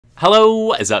Hello,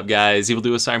 what is up guys?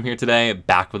 I'm here today,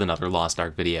 back with another Lost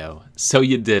Ark video. So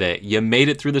you did it. You made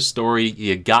it through the story,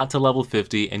 you got to level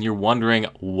 50, and you're wondering,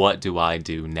 what do I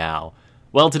do now?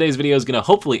 Well, today's video is going to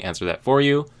hopefully answer that for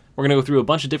you. We're going to go through a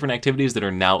bunch of different activities that are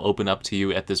now open up to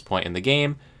you at this point in the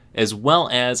game, as well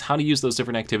as how to use those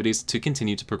different activities to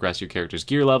continue to progress your character's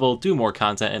gear level, do more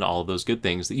content, and all of those good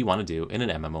things that you want to do in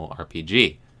an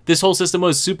MMORPG. This whole system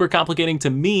was super complicating to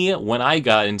me when I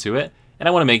got into it, and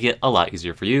I want to make it a lot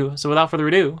easier for you, so without further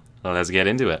ado, let's get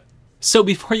into it. So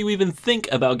before you even think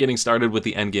about getting started with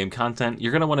the endgame content,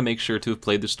 you're going to want to make sure to have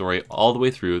played the story all the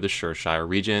way through the Shire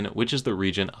region, which is the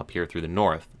region up here through the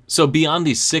north. So beyond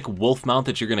the sick wolf mount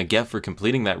that you're going to get for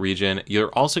completing that region, you're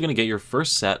also going to get your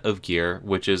first set of gear,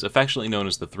 which is affectionately known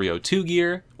as the 302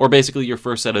 gear, or basically your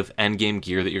first set of endgame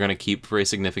gear that you're going to keep for a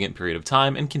significant period of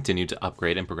time and continue to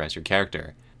upgrade and progress your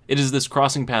character. It is this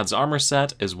Crossing Paths armor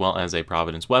set, as well as a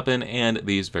Providence weapon, and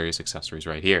these various accessories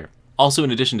right here. Also,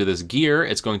 in addition to this gear,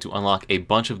 it's going to unlock a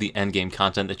bunch of the endgame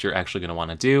content that you're actually going to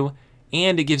want to do,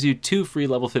 and it gives you 2 free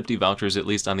level 50 vouchers, at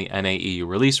least on the NAEU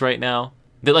release right now,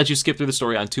 that let you skip through the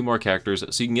story on 2 more characters,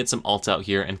 so you can get some alts out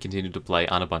here and continue to play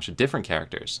on a bunch of different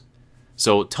characters.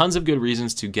 So tons of good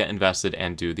reasons to get invested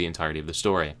and do the entirety of the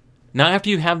story. Now, after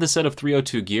you have the set of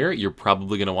 302 gear, you're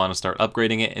probably going to want to start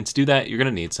upgrading it, and to do that, you're going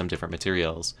to need some different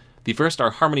materials. The first are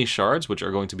Harmony Shards, which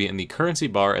are going to be in the currency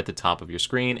bar at the top of your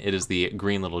screen. It is the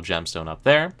green little gemstone up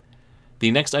there.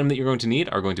 The next item that you're going to need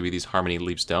are going to be these Harmony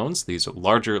Leap Stones, these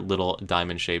larger little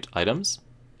diamond-shaped items.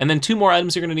 And then 2 more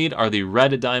items you're going to need are the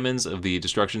red diamonds of the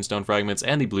Destruction Stone Fragments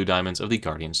and the blue diamonds of the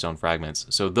Guardian Stone Fragments.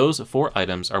 So those 4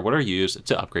 items are what are used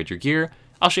to upgrade your gear.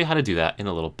 I'll show you how to do that in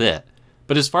a little bit.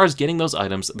 But as far as getting those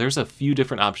items, there's a few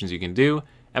different options you can do,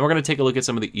 and we're going to take a look at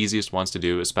some of the easiest ones to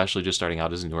do, especially just starting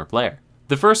out as a newer player.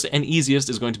 The first and easiest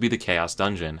is going to be the Chaos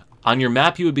Dungeon. On your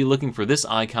map, you would be looking for this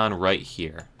icon right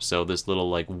here. So this little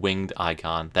like winged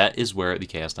icon, that is where the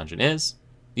Chaos Dungeon is.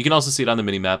 You can also see it on the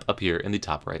minimap up here in the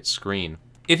top right screen.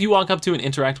 If you walk up to and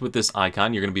interact with this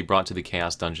icon, you're going to be brought to the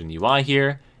Chaos Dungeon UI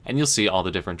here, and you'll see all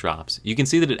the different drops. You can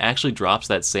see that it actually drops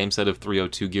that same set of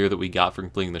 302 gear that we got for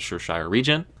completing the Shire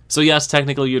region. So yes,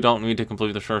 technically you don't need to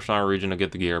complete the Shire region to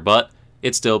get the gear, but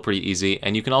it's still pretty easy,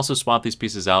 and you can also swap these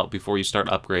pieces out before you start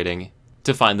upgrading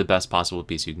to find the best possible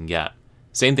piece you can get.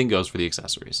 Same thing goes for the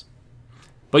accessories.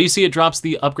 But you see it drops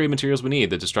the upgrade materials we need,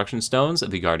 the Destruction Stones,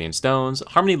 the Guardian Stones,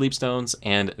 Harmony Leap Stones,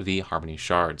 and the Harmony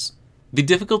Shards. The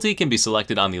difficulty can be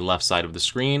selected on the left side of the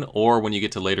screen, or when you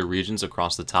get to later regions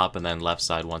across the top and then left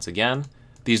side once again.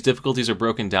 These difficulties are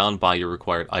broken down by your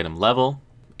required item level,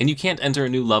 and you can't enter a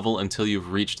new level until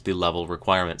you've reached the level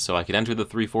requirement. So I could enter the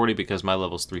 340 because my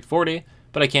level's 340,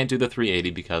 but I can't do the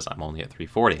 380 because I'm only at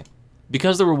 340.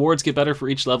 Because the rewards get better for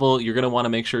each level, you're going to want to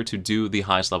make sure to do the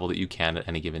highest level that you can at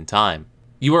any given time.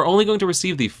 You are only going to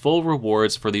receive the full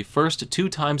rewards for the first 2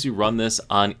 times you run this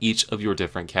on each of your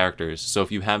different characters. So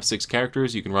if you have 6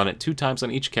 characters, you can run it 2 times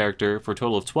on each character for a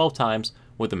total of 12 times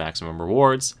with the maximum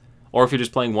rewards. Or if you're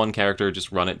just playing one character,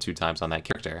 just run it 2 times on that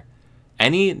character.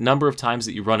 Any number of times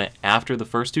that you run it after the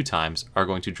first 2 times are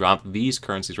going to drop these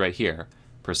currencies right here,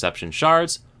 Perception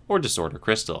Shards or Disorder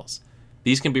Crystals.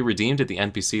 These can be redeemed at the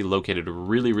NPC located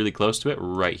really close to it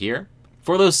right here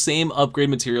for those same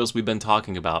upgrade materials we've been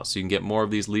talking about. So you can get more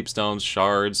of these Leap Stones,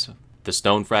 Shards, the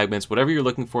Stone Fragments, whatever you're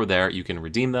looking for there, you can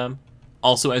redeem them.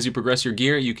 Also, as you progress your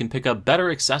gear, you can pick up better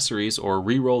accessories or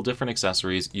re-roll different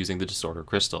accessories using the Disorder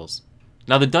Crystals.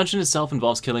 Now, the dungeon itself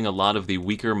involves killing a lot of the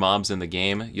weaker mobs in the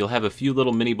game. You'll have a few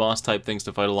little mini-boss type things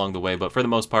to fight along the way, but for the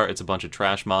most part, it's a bunch of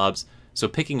trash mobs. So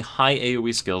picking high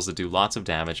AoE skills that do lots of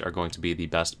damage are going to be the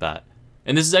best bet.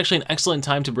 And this is actually an excellent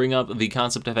time to bring up the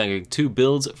concept of having 2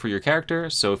 builds for your character.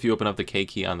 So if you open up the K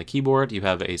key on the keyboard, you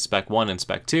have a Spec 1 and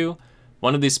Spec 2.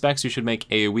 One of these specs you should make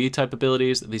AoE type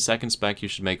abilities. The second spec you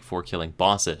should make for killing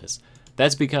bosses.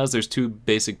 That's because there's 2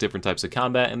 basic different types of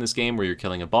combat in this game, where you're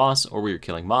killing a boss or where you're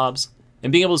killing mobs.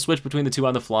 And being able to switch between the 2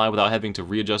 on the fly without having to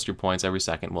readjust your points every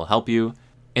second will help you.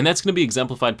 And that's going to be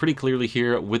exemplified pretty clearly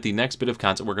here with the next bit of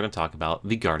content we're going to talk about,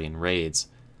 the Guardian Raids.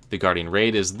 The Guardian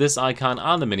Raid is this icon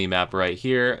on the minimap right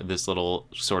here, this little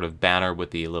sort of banner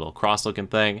with the little cross-looking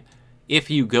thing. If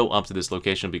you go up to this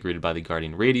location, you'll be greeted by the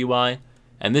Guardian Raid UI,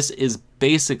 and this is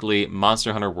basically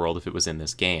Monster Hunter World if it was in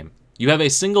this game. You have a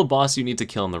single boss you need to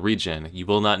kill in the region. You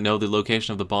will not know the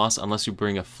location of the boss unless you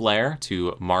bring a flare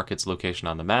to mark its location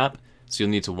on the map, so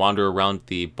you'll need to wander around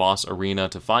the boss arena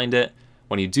to find it.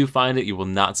 When you do find it, you will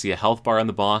not see a health bar on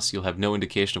the boss. You'll have no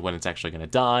indication of when it's actually going to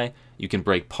die. You can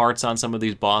break parts on some of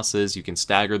these bosses. You can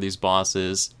stagger these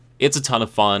bosses. It's a ton of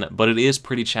fun, but it is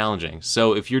pretty challenging.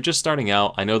 So if you're just starting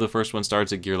out, I know the first one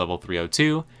starts at gear level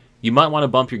 302. You might want to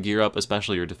bump your gear up,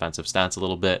 especially your defensive stats a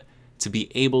little bit, to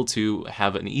be able to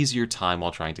have an easier time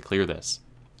while trying to clear this.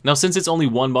 Now, since it's only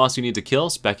one boss you need to kill,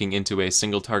 speccing into a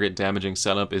single target damaging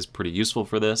setup is pretty useful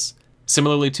for this.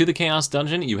 Similarly to the Chaos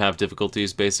Dungeon, you have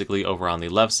difficulties basically over on the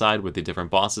left side with the different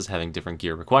bosses having different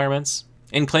gear requirements,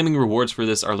 and claiming rewards for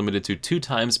this are limited to 2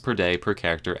 times per day per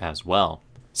character as well.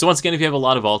 So once again, if you have a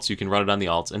lot of alts, you can run it on the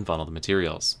alts and funnel the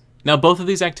materials. Now, both of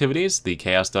these activities, the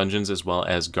Chaos Dungeons as well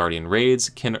as Guardian Raids,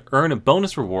 can earn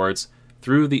bonus rewards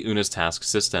through the Una's task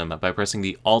system. By pressing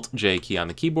the Alt-J key on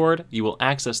the keyboard, you will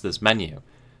access this menu.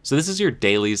 So this is your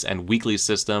dailies and weekly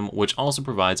system, which also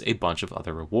provides a bunch of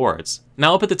other rewards.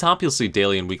 Now up at the top, you'll see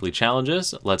daily and weekly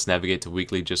challenges. Let's navigate to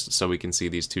weekly just so we can see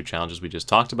these 2 challenges we just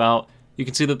talked about. You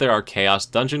can see that there are Chaos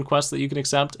Dungeon quests that you can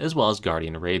accept, as well as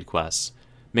Guardian Raid quests.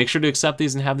 Make sure to accept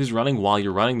these and have these running while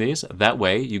you're running these. That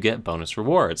way you get bonus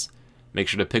rewards. Make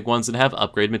sure to pick ones that have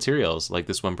upgrade materials, like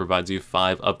this one provides you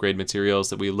 5 upgrade materials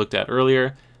that we looked at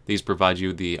earlier. These provide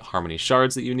you the Harmony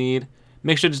Shards that you need.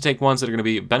 Make sure to take ones that are going to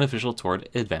be beneficial toward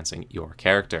advancing your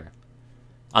character.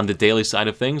 On the daily side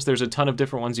of things, there's a ton of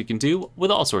different ones you can do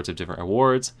with all sorts of different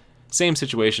rewards. Same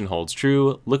situation holds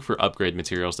true. Look for upgrade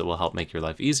materials that will help make your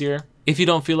life easier. If you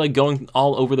don't feel like going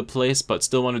all over the place but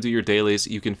still want to do your dailies,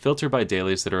 you can filter by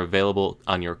dailies that are available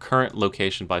on your current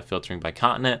location by filtering by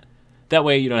continent. That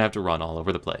way you don't have to run all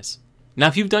over the place. Now,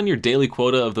 if you've done your daily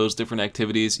quota of those different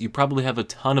activities, you probably have a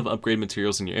ton of upgrade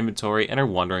materials in your inventory and are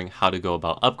wondering how to go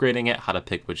about upgrading it, how to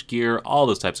pick which gear, all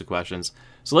those types of questions.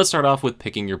 So let's start off with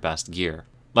picking your best gear.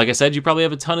 Like I said, you probably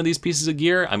have a ton of these pieces of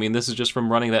gear. I mean, this is just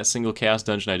from running that single Chaos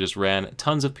Dungeon I just ran,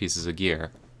 tons of pieces of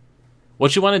gear.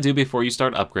 What you want to do before you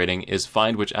start upgrading is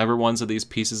find whichever ones of these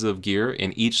pieces of gear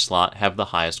in each slot have the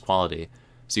highest quality.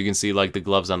 So you can see like the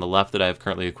gloves on the left that I have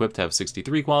currently equipped have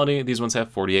 63 quality, these ones have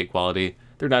 48 quality.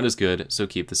 They're not as good, so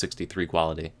keep the 63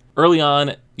 quality. Early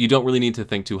on, you don't really need to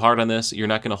think too hard on this. You're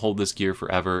not going to hold this gear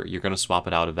forever. You're going to swap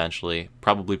it out eventually,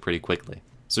 probably pretty quickly.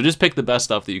 So just pick the best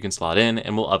stuff that you can slot in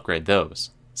and we'll upgrade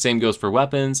those. Same goes for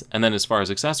weapons, and then as far as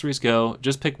accessories go,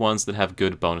 just pick ones that have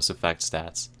good bonus effect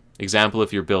stats. Example,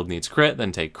 if your build needs crit,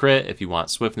 then take crit. If you want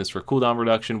swiftness for cooldown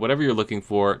reduction, whatever you're looking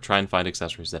for, try and find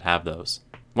accessories that have those.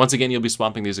 Once again, you'll be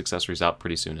swapping these accessories out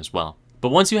pretty soon as well. But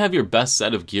once you have your best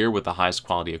set of gear with the highest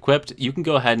quality equipped, you can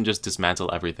go ahead and just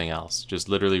dismantle everything else. Just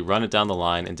literally run it down the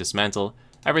line and dismantle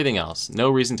everything else. No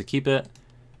reason to keep it.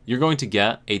 You're going to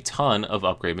get a ton of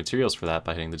upgrade materials for that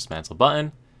by hitting the dismantle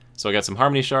button. So I got some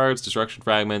Harmony Shards, Destruction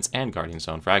Fragments, and Guardian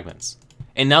Stone Fragments.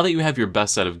 And now that you have your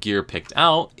best set of gear picked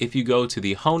out, if you go to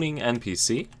the Honing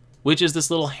NPC, which is this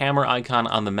little hammer icon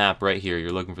on the map right here,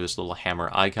 you're looking for this little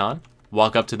hammer icon,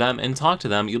 walk up to them and talk to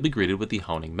them, you'll be greeted with the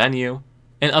Honing menu.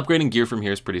 And upgrading gear from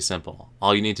here is pretty simple.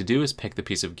 All you need to do is pick the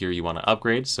piece of gear you want to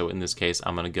upgrade. So in this case,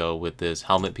 I'm going to go with this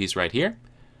helmet piece right here.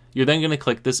 You're then going to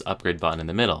click this upgrade button in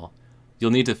the middle.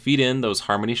 You'll need to feed in those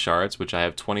Harmony Shards, which I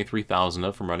have 23,000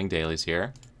 of from running dailies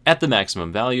here, at the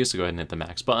maximum value, so go ahead and hit the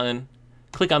max button.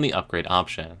 Click on the upgrade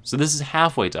option. So this is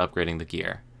halfway to upgrading the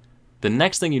gear. The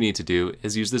next thing you need to do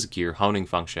is use this gear honing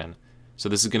function. So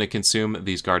this is going to consume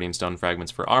these Guardian Stone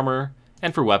Fragments for armor,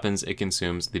 and for weapons, it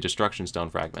consumes the Destruction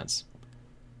Stone Fragments.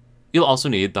 You'll also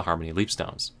need the Harmony Leap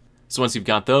Stones. So once you've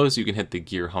got those, you can hit the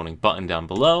gear honing button down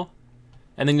below,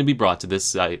 and then you'll be brought to this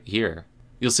site here.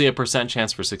 You'll see a %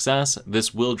 chance for success.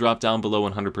 This will drop down below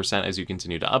 100% as you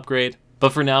continue to upgrade,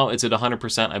 but for now it's at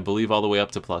 100%, I believe, all the way up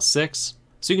to +6.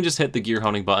 So you can just hit the gear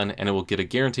honing button and it will get a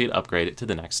guaranteed upgrade to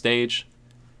the next stage.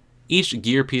 Each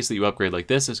gear piece that you upgrade like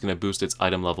this is going to boost its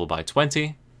item level by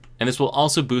 20, and this will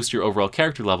also boost your overall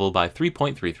character level by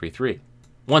 3.333.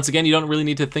 Once again, you don't really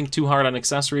need to think too hard on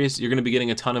accessories. You're going to be getting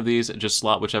a ton of these. Just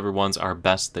slot whichever ones are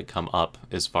best that come up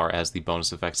as far as the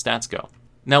bonus effect stats go.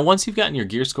 Now, once you've gotten your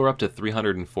gear score up to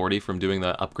 340 from doing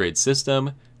the upgrade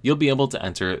system, you'll be able to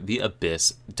enter the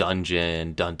Abyss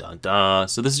Dungeon. Dun dun dun.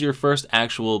 So this is your first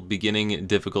actual beginning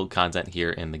difficult content here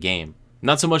in the game.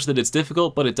 Not so much that it's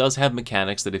difficult, but it does have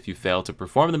mechanics that if you fail to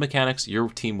perform the mechanics, your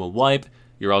team will wipe.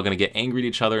 You're all going to get angry at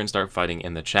each other and start fighting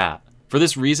in the chat. For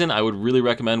this reason, I would really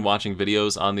recommend watching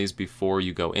videos on these before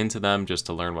you go into them just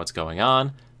to learn what's going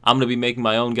on. I'm going to be making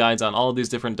my own guides on all of these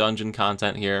different dungeon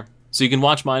content here, so you can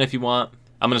watch mine if you want.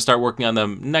 I'm going to start working on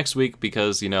them next week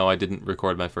because, you know, I didn't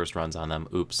record my first runs on them.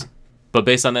 Oops. But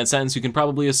based on that sentence, you can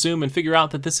probably assume and figure out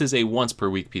that this is a once per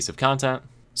week piece of content.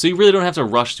 So you really don't have to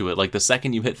rush to it. Like the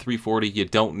second you hit 340, you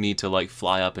don't need to like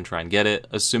fly up and try and get it,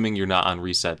 assuming you're not on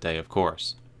reset day, of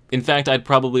course. In fact, I'd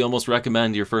probably almost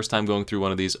recommend your first time going through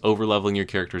one of these over-leveling your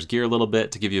character's gear a little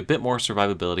bit to give you a bit more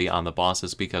survivability on the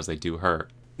bosses because they do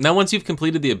hurt. Now, once you've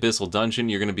completed the Abyssal Dungeon,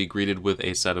 you're going to be greeted with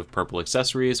a set of purple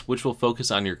accessories, which will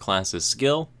focus on your class's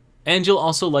skill. And you'll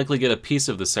also likely get a piece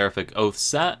of the Seraphic Oath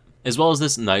set, as well as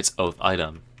this Knight's Oath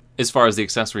item. As far as the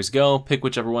accessories go, pick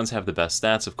whichever ones have the best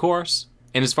stats, of course.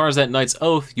 And as far as that Knight's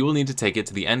Oath, you will need to take it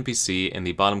to the NPC in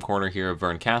the bottom corner here of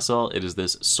Vern Castle. It is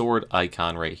this sword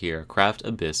icon right here, Craft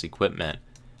Abyss Equipment.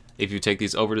 If you take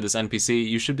these over to this NPC,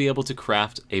 you should be able to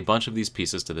craft a bunch of these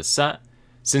pieces to this set.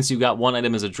 Since you got one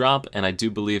item as a drop, and I do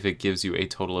believe it gives you a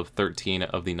total of 13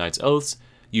 of the Knight's Oaths,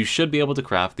 you should be able to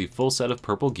craft the full set of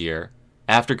purple gear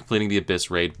after completing the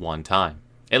Abyss raid one time.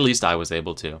 At least I was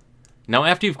able to. Now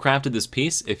after you've crafted this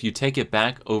piece, if you take it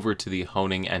back over to the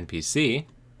Honing NPC,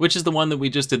 which is the one that we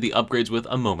just did the upgrades with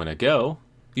a moment ago,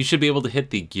 you should be able to hit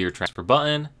the gear transfer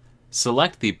button,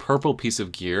 select the purple piece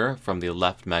of gear from the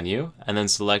left menu, and then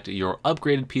select your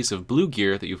upgraded piece of blue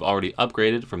gear that you've already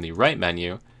upgraded from the right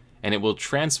menu, and it will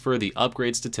transfer the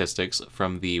upgrade statistics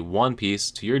from the one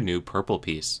piece to your new purple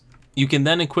piece. You can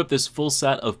then equip this full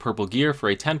set of purple gear for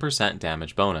a 10%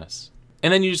 damage bonus.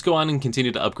 And then you just go on and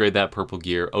continue to upgrade that purple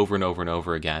gear over and over and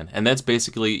over again. And that's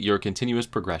basically your continuous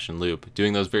progression loop,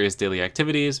 doing those various daily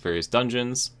activities, various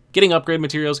dungeons, getting upgrade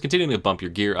materials, continuing to bump your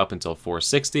gear up until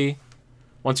 460.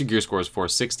 Once your gear score is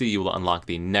 460, you will unlock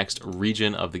the next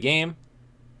region of the game,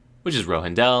 which is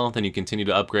Rohindel. Then you continue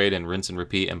to upgrade and rinse and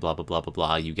repeat and blah, blah, blah, blah,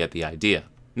 blah. You get the idea.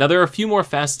 Now there are a few more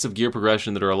facets of gear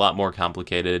progression that are a lot more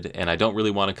complicated, and I don't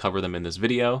really want to cover them in this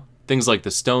video. Things like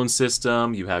the stone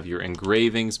system, you have your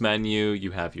engravings menu,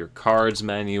 you have your cards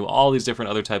menu, all these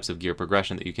different other types of gear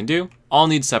progression that you can do, all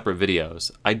need separate videos.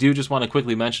 I do just want to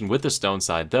quickly mention with the stone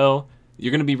side though,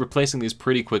 you're going to be replacing these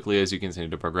pretty quickly as you continue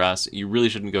to progress. You really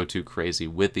shouldn't go too crazy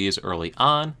with these early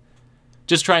on.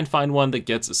 Just try and find one that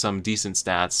gets some decent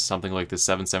stats. Something like the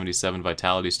 777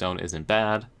 Vitality Stone isn't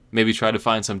bad. Maybe try to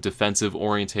find some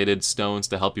defensive-orientated stones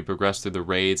to help you progress through the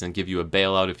raids and give you a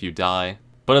bailout if you die.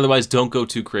 But otherwise, don't go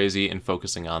too crazy in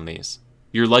focusing on these.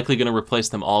 You're likely going to replace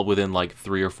them all within like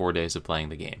 3 or 4 days of playing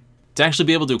the game. To actually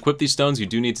be able to equip these stones, you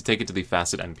do need to take it to the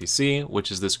Facet NPC,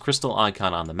 which is this crystal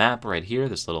icon on the map right here,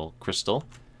 this little crystal.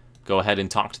 Go ahead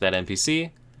and talk to that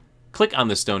NPC. Click on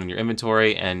this stone in your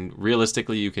inventory, and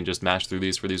realistically, you can just mash through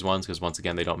these for these ones, because once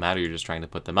again, they don't matter, you're just trying to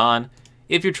put them on.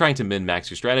 If you're trying to min-max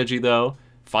your strategy, though,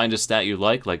 find a stat you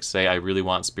like say I really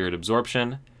want Spirit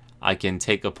Absorption. I can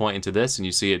take a point into this, and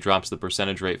you see it drops the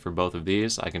percentage rate for both of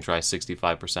these. I can try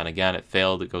 65% again. It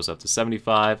failed. It goes up to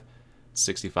 75.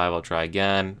 65, I'll try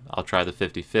again. I'll try the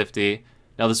 50-50.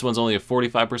 Now, this one's only a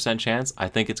 45% chance. I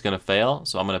think it's going to fail,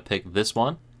 so I'm going to pick this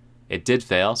one. It did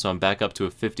fail, so I'm back up to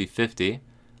a 50-50.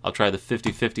 I'll try the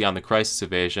 50-50 on the Crisis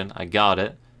Evasion. I got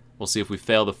it. We'll see if we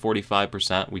fail the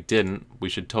 45%. We didn't. We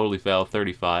should totally fail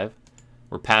 35.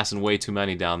 We're passing way too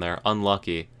many down there.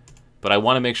 Unlucky. But I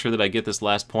want to make sure that I get this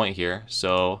last point here,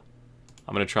 so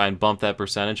I'm going to try and bump that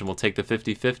percentage, and we'll take the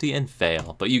 50-50 and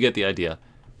fail. But you get the idea.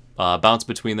 Bounce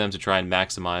between them to try and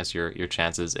maximize your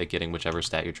chances at getting whichever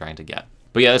stat you're trying to get.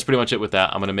 But yeah, that's pretty much it with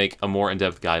that. I'm going to make a more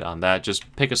in-depth guide on that.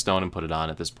 Just pick a stone and put it on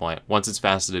at this point. Once it's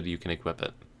faceted, you can equip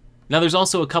it. Now there's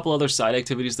also a couple other side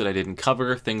activities that I didn't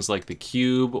cover, things like the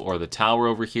cube or the tower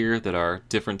over here that are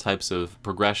different types of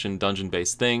progression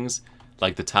dungeon-based things.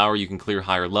 Like the tower, you can clear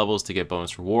higher levels to get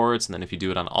bonus rewards, and then if you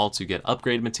do it on alts, you get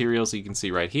upgrade materials, you can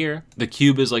see right here. The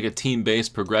cube is like a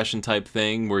team-based progression type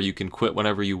thing where you can quit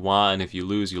whenever you want, and if you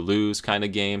lose kind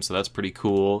of game, so that's pretty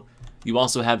cool. You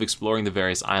also have exploring the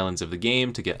various islands of the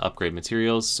game to get upgrade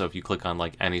materials, so if you click on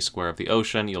like any square of the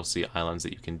ocean, you'll see islands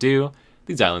that you can do.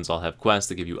 These islands all have quests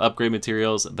that give you upgrade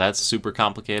materials. That's super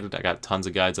complicated. I got tons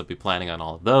of guides. I'll be planning on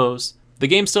all of those. The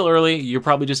game's still early. You're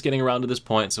probably just getting around to this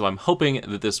point, so I'm hoping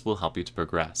that this will help you to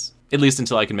progress. At least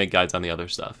until I can make guides on the other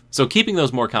stuff. So keeping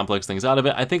those more complex things out of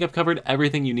it, I think I've covered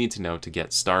everything you need to know to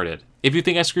get started. If you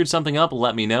think I screwed something up,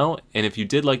 let me know. And if you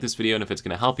did like this video and if it's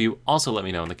going to help you, also let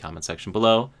me know in the comment section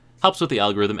below. Helps with the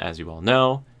algorithm, as you all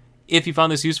know. If you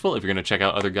found this useful, if you're going to check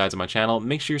out other guides on my channel,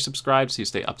 make sure you're subscribed so you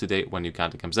stay up to date when new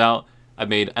content comes out. I've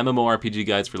made MMORPG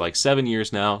guides for like 7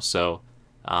 years now, so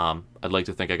I'd like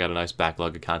to think I got a nice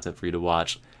backlog of content for you to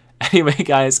watch. Anyway,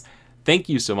 guys, thank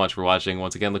you so much for watching.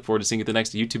 Once again, look forward to seeing you at the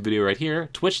next YouTube video right here,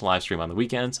 Twitch live stream on the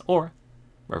weekends, or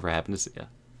wherever I happen to see you.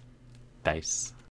 Peace.